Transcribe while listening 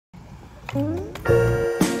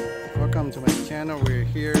Welcome to my channel. We're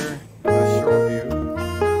here at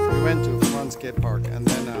Shoreview. We went to front skate park and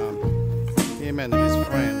then him and his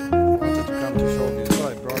friend wanted to come to Shoreview, so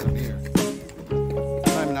I brought him here.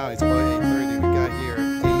 Time now is about 8:30. We got here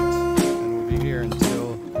at 8 and we'll be here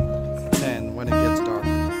until 10 when it gets dark.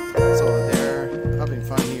 So they're having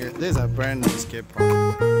fun here. This is a brand new skate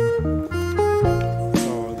park.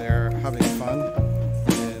 So they're having fun,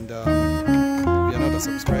 and if you're not a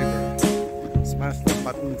subscriber, smash the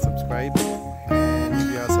button subscribe, and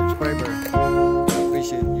if you're a subscriber, I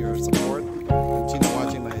appreciate your support. Continue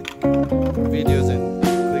watching my videos and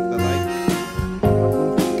click the like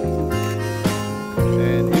button.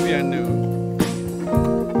 And if you're new,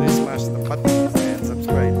 please smash the button and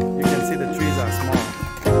subscribe. You can see the trees are small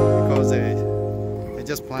because they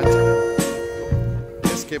just planted them.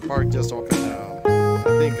 The skate park just opened I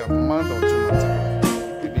think a month or 2 months ago.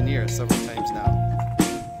 We've been here several times now.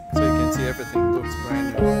 So you can see everything looks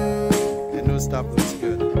brand new. The new stuff looks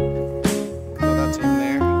good. So that's him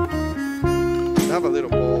there. They have a little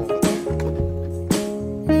bowl over there.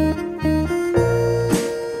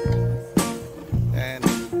 And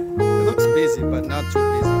it looks busy, but not too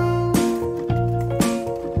busy.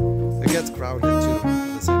 It gets crowded too at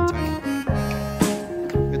the same time.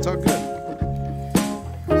 But it's all good.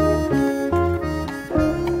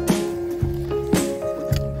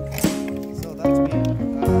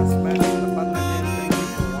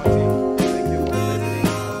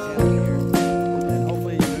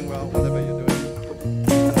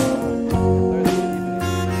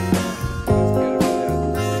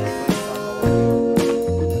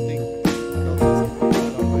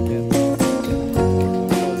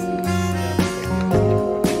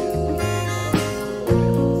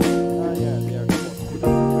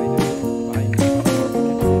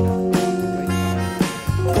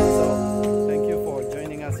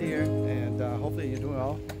 Hopefully you're doing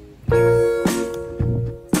well.